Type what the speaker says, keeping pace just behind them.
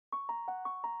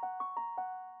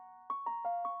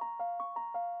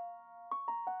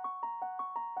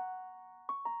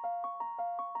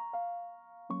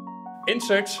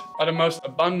Insects are the most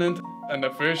abundant and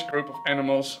diverse group of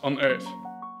animals on Earth.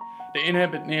 They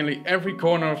inhabit nearly every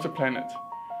corner of the planet,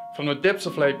 from the depths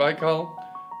of Lake Baikal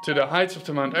to the heights of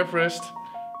the Mount Everest,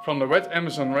 from the wet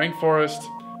Amazon rainforest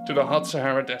to the hot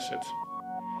Sahara Desert.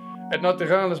 At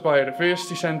Nederlandse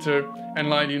Biodiversity Center and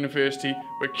Leiden University,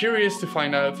 we're curious to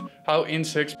find out how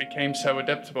insects became so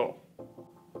adaptable.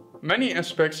 Many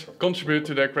aspects contribute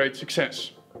to their great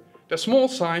success. Their small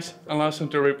size allows them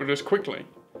to reproduce quickly.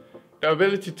 Their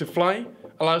ability to fly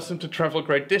allows them to travel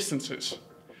great distances.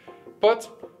 But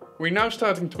we're now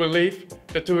starting to believe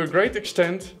that to a great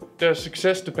extent their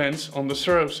success depends on the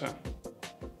serosa.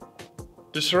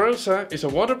 The serosa is a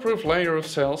waterproof layer of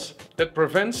cells that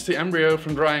prevents the embryo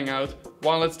from drying out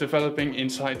while it's developing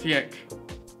inside the egg.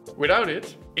 Without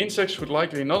it, insects would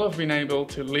likely not have been able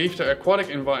to leave their aquatic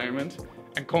environment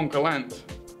and conquer land.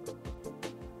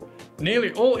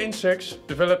 Nearly all insects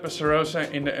develop a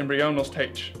serosa in the embryonal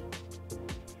stage.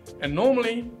 And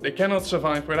normally they cannot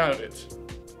survive without it.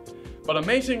 But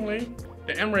amazingly,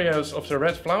 the embryos of the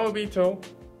red flower beetle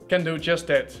can do just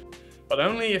that, but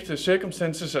only if the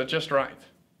circumstances are just right.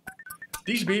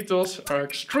 These beetles are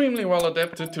extremely well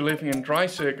adapted to living in dry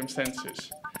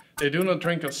circumstances. They do not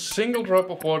drink a single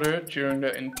drop of water during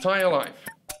their entire life.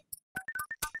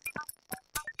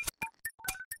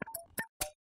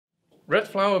 Red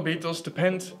flower beetles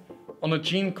depend on a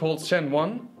gene called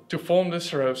SEN1 to form the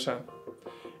serosa.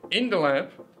 In the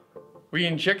lab, we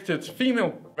injected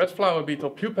female red flower beetle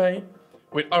pupae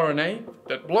with RNA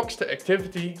that blocks the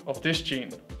activity of this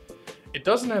gene. It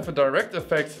doesn't have a direct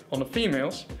effect on the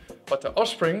females, but the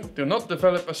offspring do not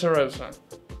develop a serosa.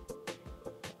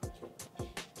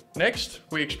 Next,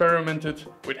 we experimented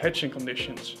with hatching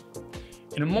conditions.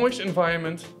 In a moist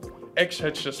environment, eggs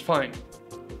hatch just fine.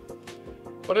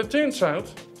 But it turns out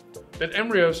that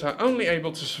embryos are only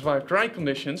able to survive dry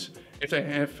conditions if they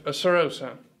have a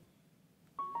serosa.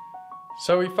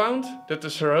 So we found that the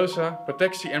serosa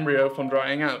protects the embryo from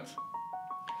drying out.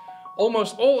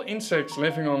 Almost all insects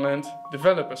living on land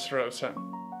develop a serosa.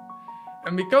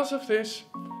 And because of this,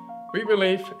 we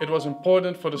believe it was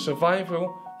important for the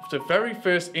survival of the very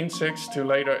first insects to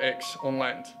lay their eggs on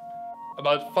land,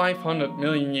 about 500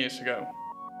 million years ago.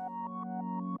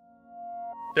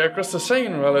 Their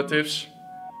crustacean relatives,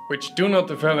 which do not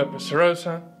develop a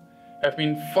serosa, have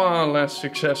been far less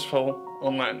successful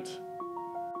on land.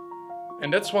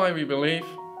 And that's why we believe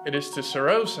it is the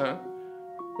serosa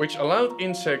which allowed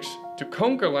insects to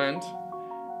conquer land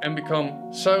and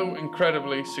become so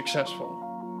incredibly successful.